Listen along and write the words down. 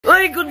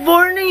Ay, good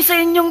morning sa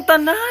inyong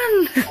tanan.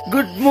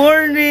 Good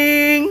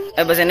morning.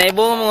 Ay, basta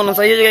naibong mga nung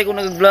sa'yo kaya kung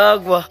nag-vlog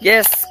ba.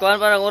 Yes, kuhan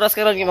pa ng oras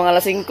karon yung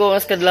mga lasing ko,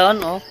 mas kadlaon,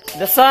 oh.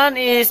 The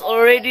sun is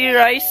already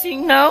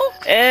rising now.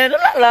 And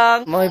wala lang.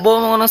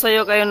 Mahibong mga nung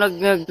sa'yo kayo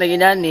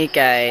naginani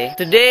kay.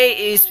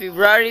 Today is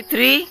February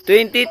 3,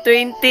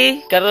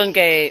 2020. Karon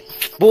kay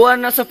buwan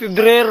na sa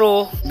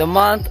Pebrero, the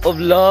month of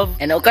love.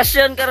 And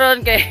occasion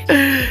karon kay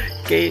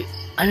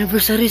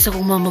anniversary sa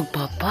kong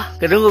mamagpapa.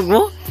 Kadungog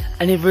mo?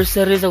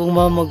 Anniversary sa kong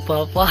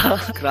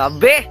mamagpapa.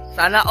 Grabe!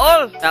 Sana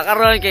all!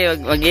 Nakaroon kayo,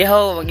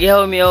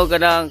 mag-ihaw miyo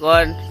kanang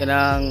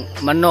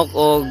manok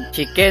o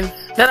chicken.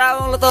 Tara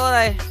akong luto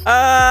na eh.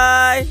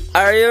 Hi!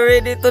 Are you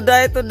ready to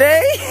die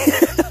today?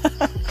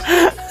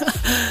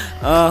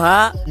 Oh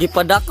ha?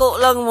 Gipadako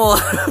lang mo.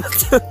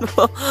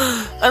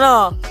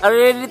 Ano? Are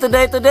you ready to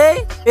die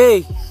today?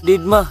 Hey!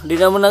 Di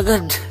na mo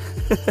agad.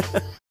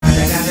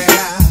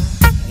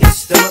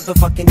 The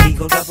motherfucking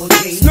Eagle Double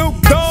G. Snoop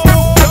Dogg.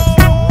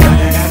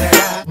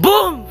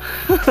 Boom!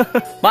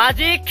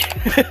 Magic!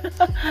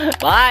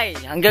 Bye!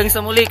 Hanggang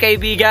sa muli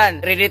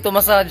kaibigan. Ready to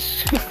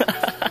massage.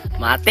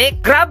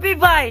 Matik? Grabe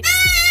bye!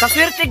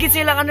 Kaswerte gid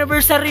silang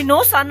anniversary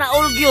no? Sana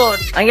all gyud.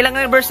 Ang ilang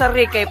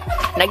anniversary kay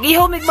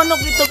nag-ihaw mig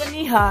manok dito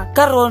ganiha.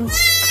 Karon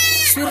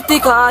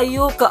swerte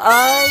kaayo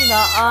kaay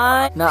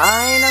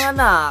naay nang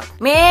anak.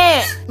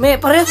 Me,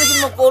 parehas lagi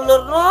mo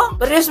color no?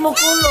 Parehas mo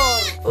color.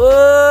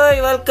 Uy,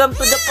 welcome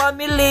to the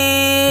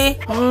family.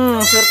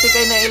 Swerte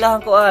kay na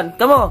ilahan koan.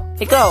 Kamo,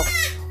 ikaw.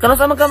 Kano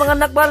sa mga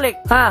anak balik?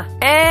 Ha?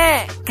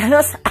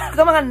 Kano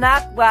sa mga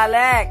anak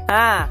balik?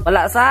 Ha?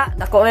 Wala sa?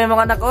 Nako na yung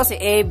mga anak ko, si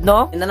Abe,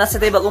 no? Inana sa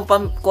tayo bagong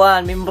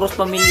kuan, membros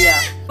pamilya.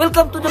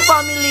 Welcome to the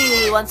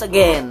family once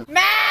again.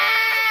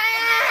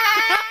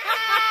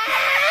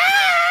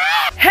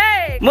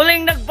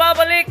 Muling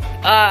nagbabalik.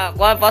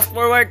 Kuan fast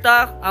forward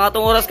ta. Ang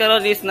atong oras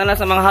karon is na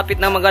sa mga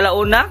hapit ng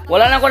magalauna.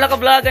 Wala na ko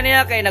naka-vlogan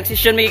niya kay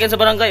nag-session mi gikan sa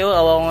barangay. Oh,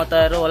 awa ko nga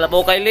taro. Wala pa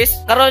ko kay list.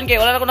 Karon kay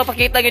wala na ko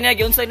napakita ganya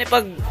giunsay ni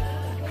pag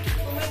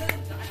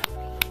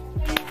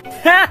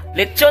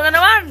lechon na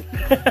naman.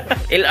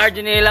 LR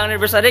din nilang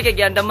anniversary kay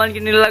giandaman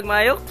ginilag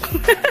mayo.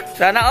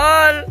 Sana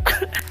all.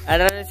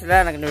 Ano na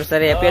sila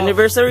nag-anniversary. Happy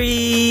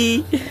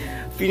anniversary.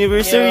 Happy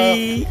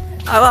anniversary.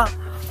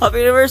 Happy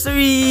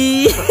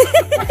anniversary.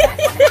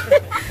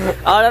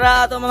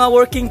 Na itong mga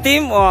working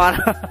team.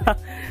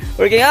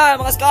 Working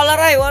mga scholar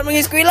ay. Wala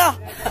mga eskwela.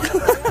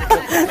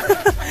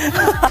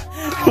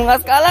 Mga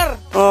scholar.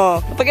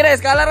 Napagkira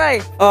scholar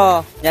ay.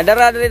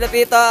 Nyadara dari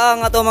dapita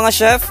ang atong mga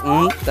chef.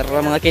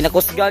 Tara mga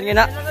kinakusgan yun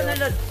na.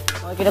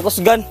 Mga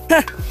kinakusgan.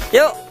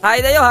 Yo, hayo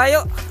dayo,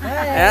 hayo.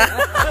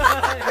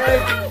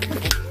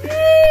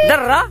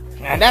 Dara?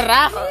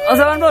 Dara? O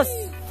saman boss?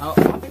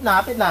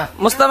 Hapit na.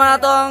 Musta man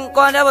atong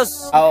kuan na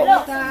boss?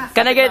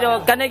 Kanagid.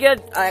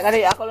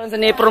 Ay ako lang sa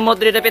ni-promote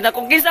diri dapit na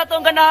kung kinsa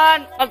tong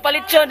ganahan,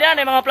 magpalechon diyan,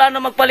 ay mga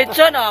plano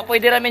magpalechon,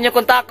 pwede ra minyo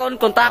kontakon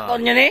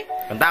nyo ni.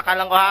 Kontakan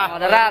lang ko ha.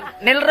 Dara,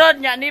 Nilrod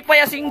nya ni pa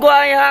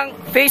yasingwa yang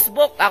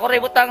Facebook. Ako ray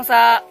butang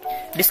sa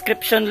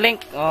description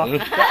link.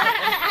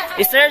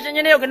 I-search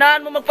nyo niyo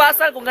ganahan mo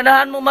magpasal, kung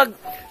ganahan mo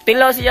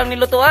magtilaw siyang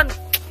nilutuan.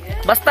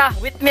 Basta,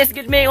 witness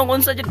gid me kung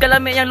unsa jud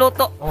kalami yang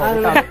luto.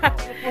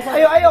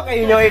 Ayo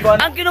kayo nyo ikon.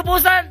 Ang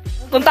kinupusan,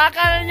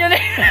 kontakan ninyo ni.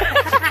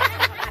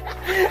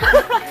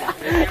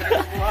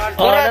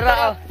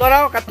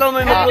 Tora,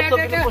 katong may magluto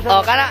kinupusan.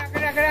 Kana.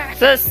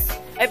 Sus,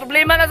 ay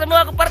problema na sa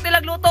mga kaparte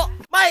lagluto.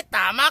 May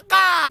tama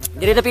ka.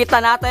 Diri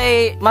dapitan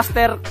natay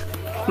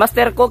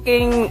master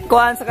cooking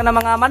kuan sa kana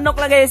mga manok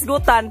lagay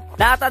isgutan.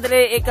 Nata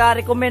diri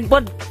ika-recommend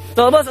pod.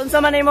 So boss,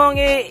 unsa man imong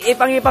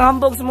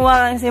ipanghambog sa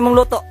mga sa imong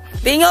luto?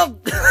 Tingog!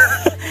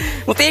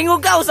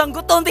 Mutingog ka, usang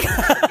gutom.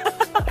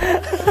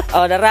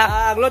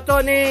 Dara. Ang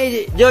luto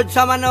ni gyud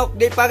sa manok,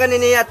 di pa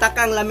ganin niya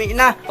takang lami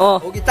na.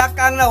 Ug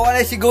itakang na,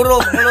 wala siguro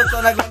luto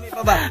naglami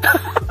pa ba?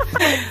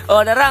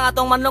 Dara, ang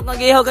atong manok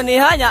nagihaw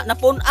ganiha nya,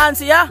 napun-an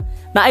siya.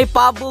 Naay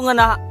pabo nga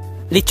na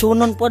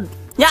lechonon pod.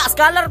 Nya,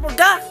 scholar pod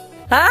ka?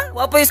 Ha?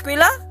 Wa pa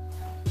eskwela?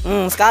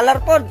 Scholar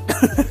pod.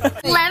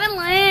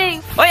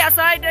 Oy,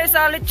 aside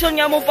sa lechon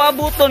nga mo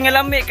pabuton nga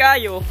lami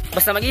kayo.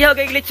 Basta mag-ihaw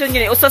kay lechon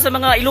gini, usa sa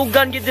mga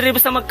ilugan gid diri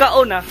basta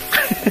magkaon ha.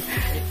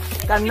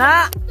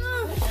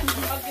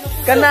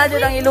 Kana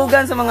jud ang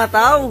ilugan sa mga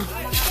tao.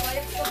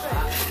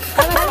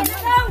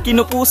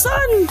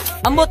 Kinupusan.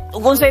 Ambot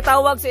kung say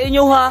tawag sa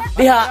inyo ha.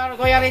 Diha.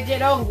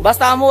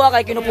 Basta amo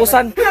kay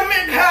kinupusan.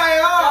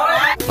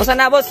 Usa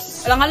na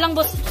boss? Halang-halang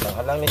boss.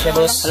 Halang ni siya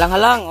boss.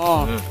 Halang-halang,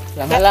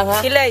 Halang-halang ha.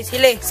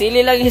 Sili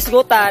lang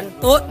hisgutan.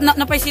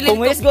 Napay sili.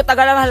 Kung hisgut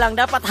tagalang-halang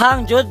dapat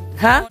hang jud,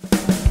 ha?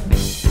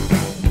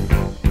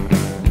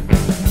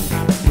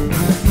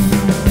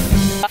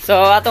 So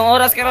atong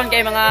oras karon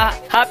kay mga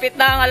hapit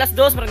na ang alas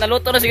 2, murag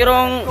naluto na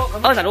sigurong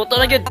naluto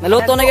na gyud.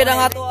 Naluto na gyud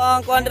ang ato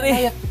ang kuan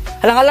diri.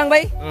 Halang-halang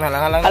bay?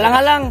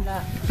 Halang-halang.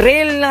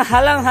 Real na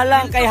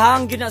halang-halang kay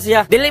hang gyud na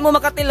siya. Dili mo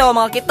makatilaw,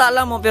 makakita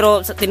lang mo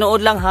pero sa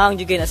tinuod lang hang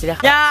gyud na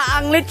siya.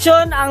 Ang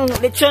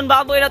lechon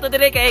baboy na to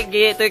dire kay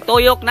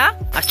tuyok na.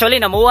 Actually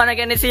namuha na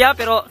gyud siya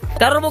pero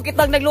karo mo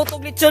kitag nagluto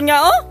lechon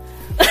nga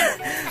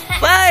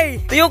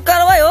Bay! Tuyok ka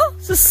na bay, oh!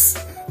 Sus!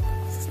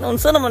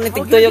 Naunsa naman yung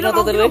tigtuyok na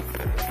to tuloy?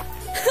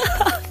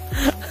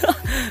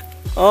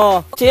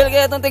 Oh, chill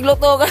kaya itong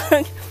tigluto ka.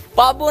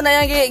 Pabo na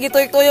yan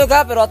gituyok-tuyok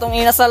ha, pero atong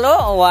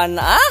inasalo, one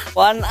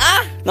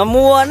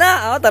namuha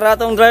na, tara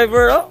atong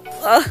driver,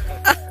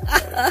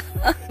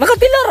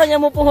 Makapilara niya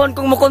mo pohon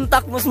kung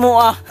makontak mo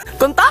mo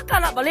Kontak ka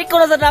na, balik ko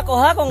na sa ako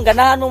ha, kung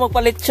ganahan mo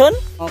magpalechon.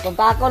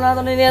 Kontak ko na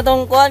ito niya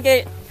itong kuhan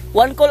kay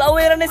one call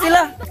away na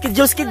sila.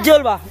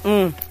 Schedule ba?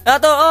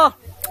 Ito,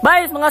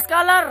 Bay, mga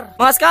scholar.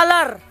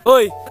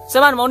 Uy,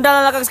 saman, maunda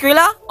na lang kang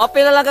eskwela?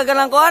 Open na lang kang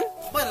ganang kuhan?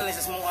 Ba na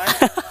sa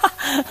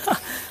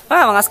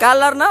mga mga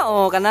scholar na,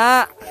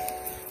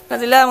 kana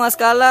sila mga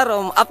scholar,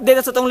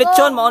 update sa itong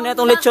lechon, mauna na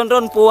itong lechon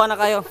ron, puwa na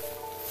kayo.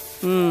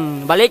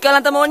 Balik ka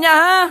lang tamo niya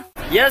ha.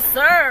 Yes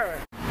sir.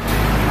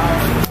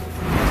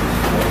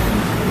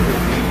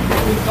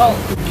 Go.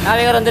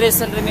 Nabi ka ron diri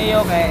sa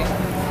Remeo kay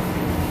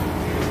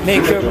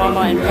make your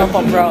mama and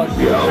papa proud.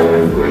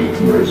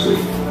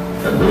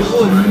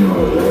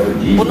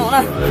 Puno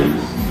na.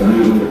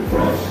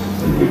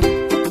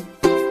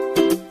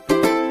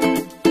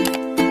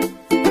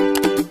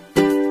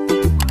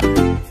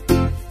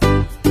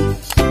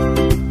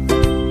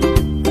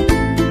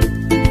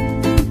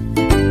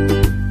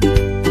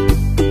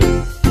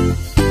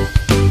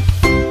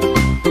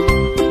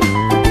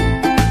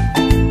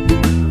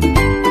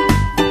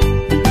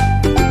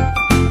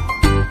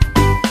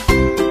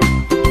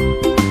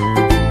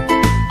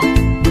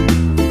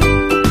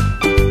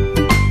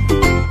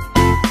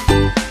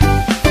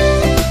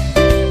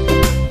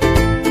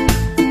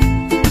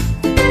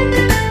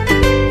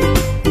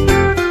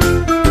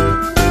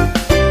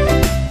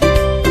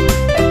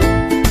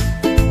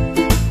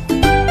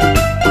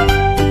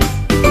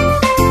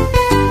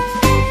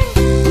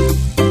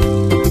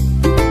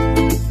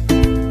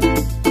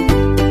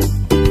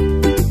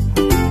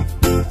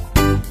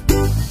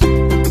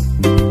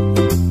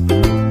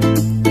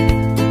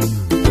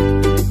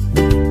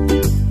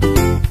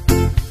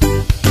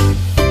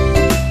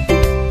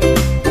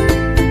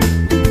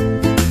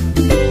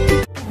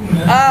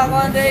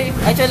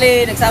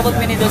 Actually, nagsabot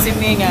mi ni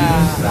Dosiming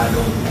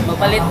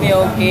magpalit mi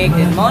og cake.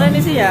 Mao na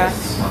ni siya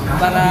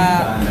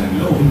para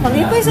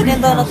pangipay sa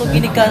dito na to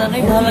ginikanan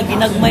ay bahala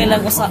ginagmay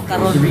lang usa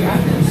karon. Uli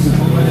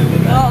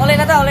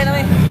na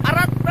mi.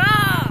 Arat na.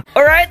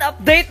 Alright,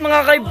 update mga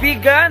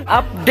kaibigan.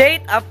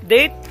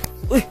 Update.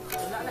 Uy.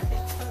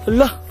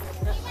 Hala.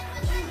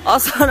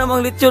 Asa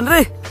namang lechon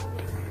re?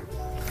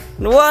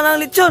 Nuwa nang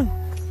lechon.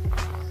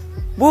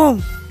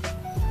 Boom.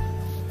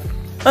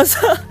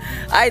 Asa?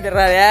 Ay,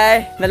 darari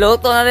ay.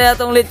 Naluto na rin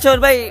itong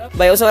lechon, bay.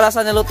 Bay, usa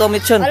orasan naluto ang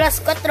lechon.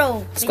 Alas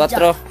 4.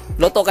 4.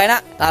 Luto kay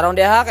na. Tarong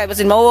diha kay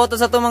basin mauto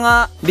sa itong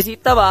mga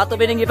bisita ba. Ato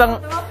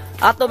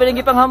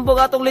binigipang hambog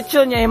atong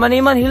lechon niya.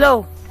 Himan-himan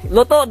hilaw.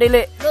 Luto,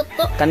 dili.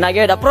 Luto.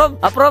 Kanagyo,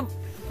 approve.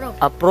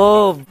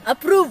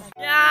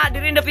 Yeah,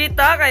 di rin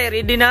napita kay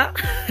ready na.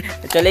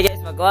 Actually guys,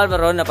 magkuhan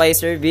maroon na pa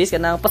service.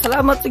 Kanang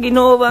pasalamat sa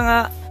Ginoo ba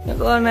nga.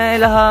 Nagkuhan na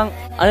ilahang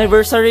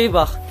anniversary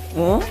ba.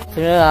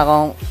 Sino na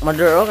akong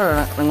mother o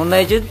ka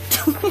nangunay jud.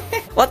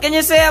 What can you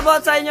say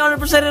about sa inyong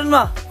anniversary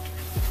mo?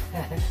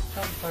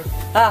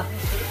 Ha?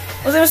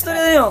 Ano sa story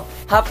niyo?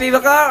 Happy ba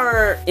ka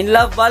or in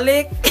love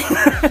balik?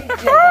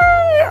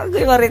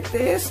 Ay,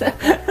 marites.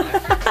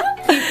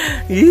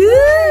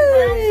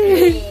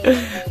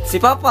 Si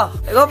Papa,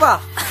 ikaw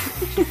pa?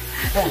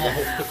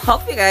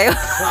 Happy kayo?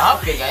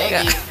 Happy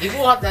kayo.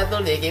 Ibuhat na ito,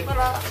 Liki,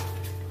 para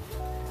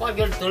pag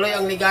tuloy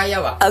ang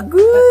ligaya ba?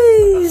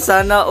 Agoy!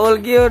 Sana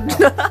all gyud.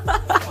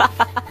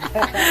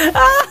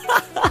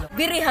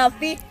 Very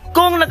happy.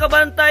 Kung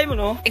nakabantay mo,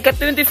 no?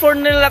 Ika-24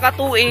 nila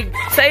katuig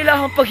sa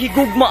ilahang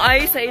paghigugma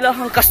ay sa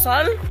ilahang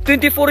kasal,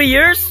 24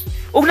 years.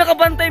 Ug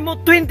nakabantay mo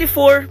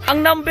 24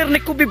 ang number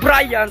ni Kobe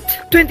Bryant,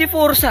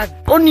 24 sad.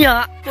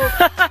 Unya.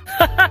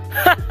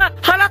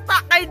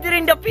 Halata kay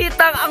diring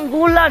dapitang ang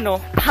gula, no?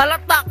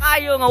 Halata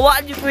kayo nga wa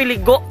jud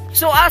ligo.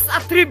 So as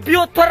a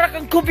tribute para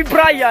kang Kobe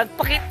Bryant,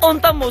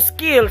 pakitonta mo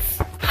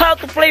skills how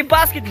to play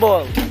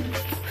basketball.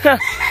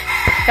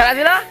 Kana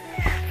sila?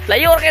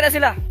 Layor kay na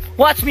sila.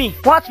 Watch me.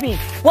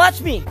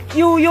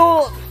 You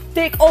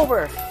take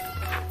over.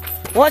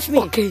 Watch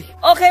me. Okay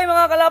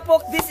mga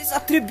kalapok, this is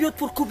a tribute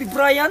for Kobe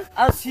Bryant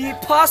as he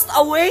passed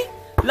away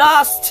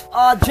last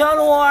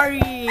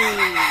January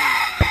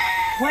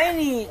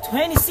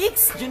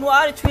 26,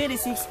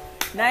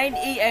 9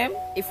 AM.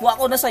 If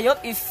wako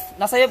nasayop, if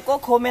nasayop ko,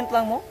 comment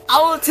lang mo. I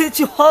will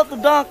teach you how to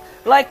dunk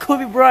like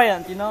Kobe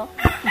Bryant, you know.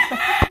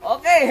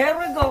 Okay, here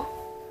we go.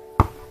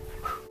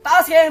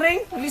 Taas kaya yung ring,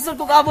 lisod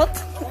ko kabot.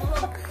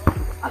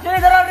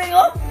 Actually, dararing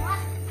oh.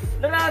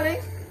 Dararing.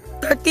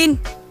 13.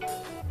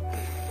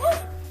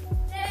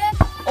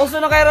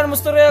 Also na kairan mo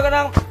storya ka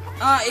ng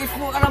if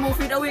mo ka na mo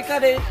feed away ka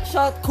de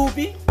shout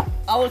Kobe.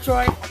 I will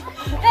try.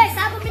 Hey,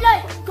 sabi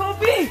Piloy.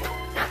 Kobe!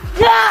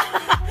 Yeah!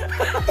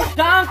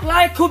 Dunk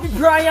like Kobe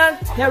Bryant.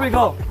 Here we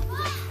go.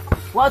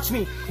 Watch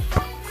me.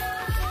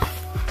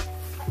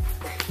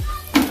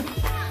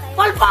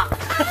 Palpak!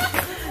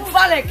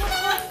 Balik!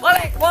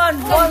 One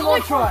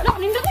more try.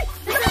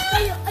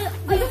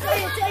 Coffee!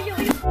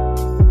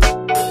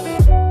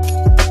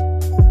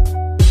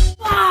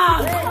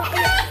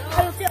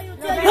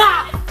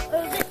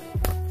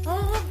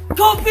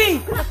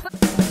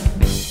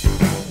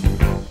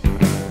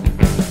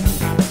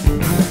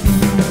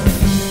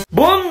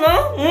 Boom, no?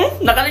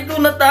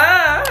 Nakaligto na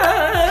ta!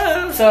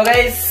 So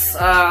guys,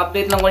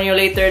 update lang ko nyo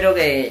later do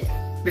kay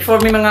before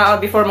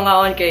mga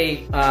on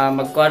kay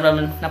magkuhan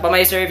man na pa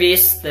may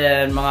service,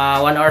 then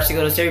mga 1 hour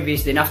siguro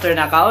service, then after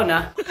nakaon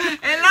na.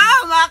 Hello,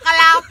 mga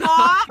kalapo!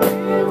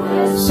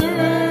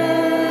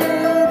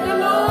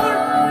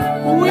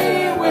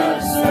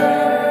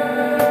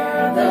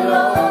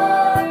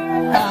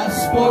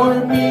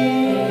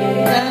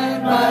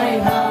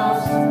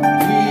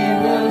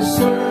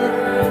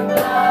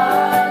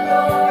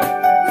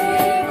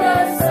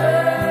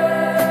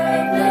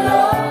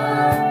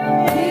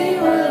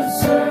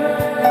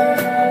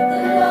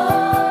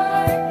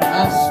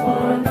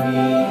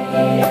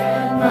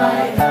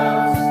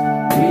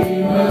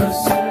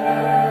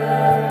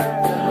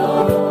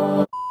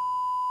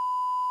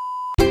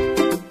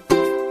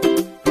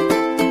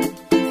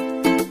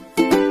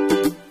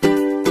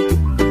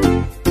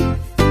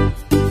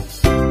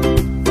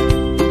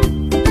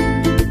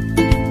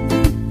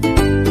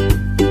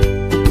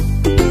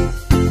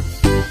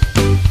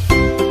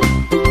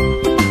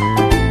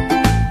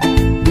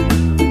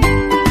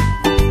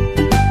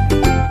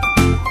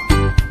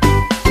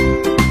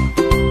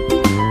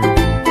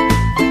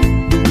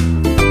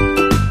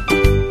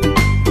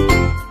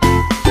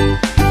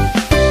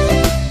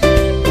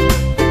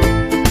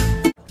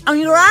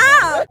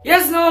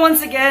 Yes, no,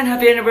 once again,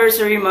 happy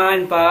anniversary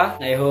man pa.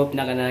 I hope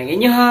na kanang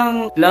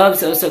inyong love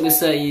sa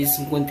usag-usa is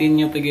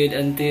continue pa good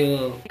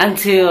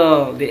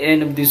until the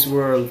end of this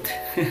world.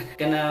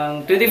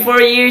 Kanang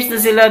 24 years na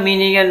sila,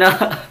 meaning na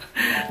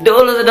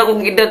doon na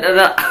akong edad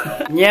ana.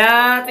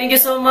 Yeah, thank you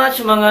so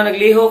much mga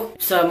naglihok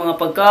sa mga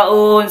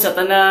pagkaon, sa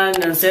tanan,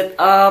 ng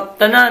setup,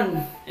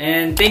 tanan.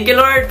 And thank you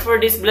Lord for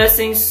these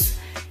blessings.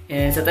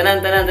 And sa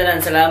tanan,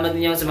 salamat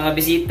ninyo sa mga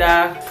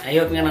bisita. I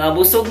hope nga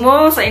nakabusog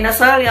mo sa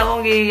inasal.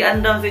 Akong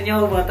i-andam sa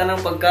inyo mga tanang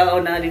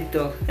pagkaon na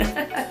dito.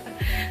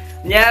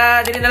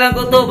 Yeah, dito na lang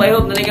ko to. I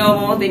hope na ninyo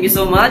mo. Thank you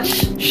so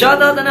much.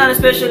 Shout out tanan,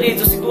 especially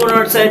to School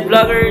Northside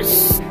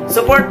Vloggers.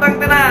 Support pang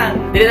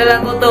tanan. Dito na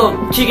lang ko to.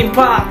 Chicken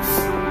Pox.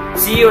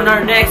 See you on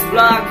our next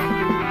vlog.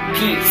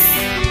 Peace.